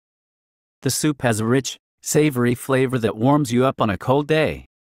The soup has a rich, savory flavor that warms you up on a cold day.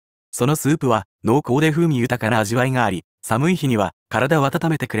 そのスープは濃厚で風味豊かな味わいがあり、寒い日には体を温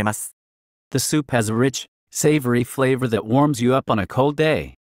めてくれます。The soup has a rich, savory flavor that warms you up on a cold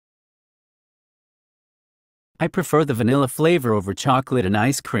day. I prefer the vanilla flavor over chocolate and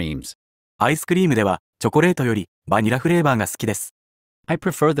ice creams. アイスクリームではチョコレートよりバニラフレーバーが好きです。I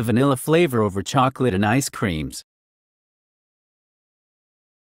prefer the vanilla flavor over chocolate and ice creams.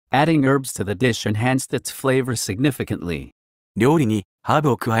 Adding herbs to the dish enhanced its flavor significantly. 料理にハーブ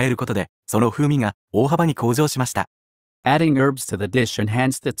を加えることで、その風味が大幅に向上しました。Adding herbs to the dish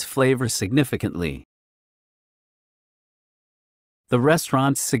enhanced its flavor significantly. The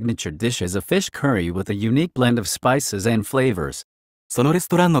restaurant's signature dish is a fish curry with a unique blend of spices and flavors. そのレス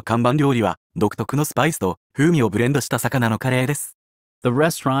トランの看板料理は、独特のスパイスと風味をブレンドした魚のカレーです。The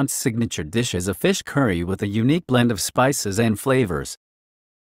restaurant's signature dish is a fish curry with a unique blend of spices and flavors.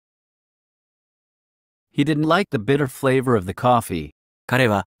 He didn't like the bitter flavor of the coffee. 彼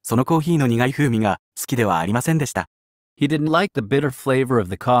は、そのコーヒーの苦い風味が好きではありませんでした。He didn't like the bitter flavor of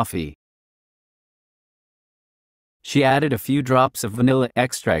the coffee. She added a few drops of vanilla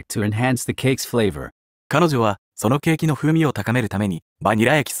extract to enhance the cake's flavor. 彼女は、そのケーキの風味を高めるために、バニ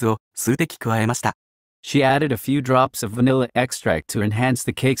ラエキスを数滴加えました。She added a few drops of vanilla extract to enhance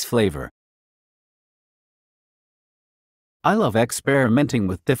the cake's flavor. I love experimenting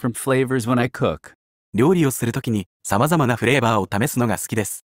with different flavors when I cook. 料理をするときに、様々なフレーバーを試すのが好きで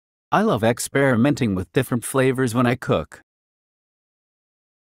す。I love experimenting with different flavors when I cook.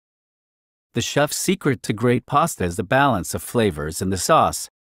 The chef's secret to great pasta is the balance of flavors in the sauce.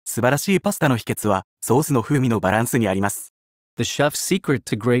 素晴らしいパスタの秘訣は、ソースの風味のバランスにあります。The chef's secret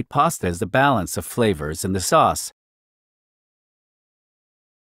to great pasta is the balance of flavors in the sauce.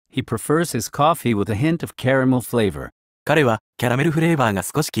 He prefers his coffee with a hint of caramel flavor. 彼は、キャラメルフレーバーが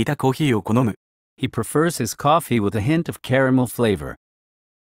少し効いたコーヒーを好む。He prefers his coffee with a hint of caramel flavor.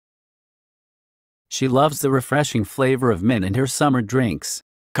 She loves the refreshing flavor of mint in her summer drinks.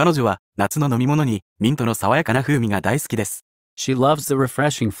 彼女は夏の飲み物にミントの爽やかな風味が大好きです。She loves the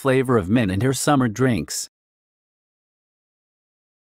refreshing flavor of mint in her summer drinks.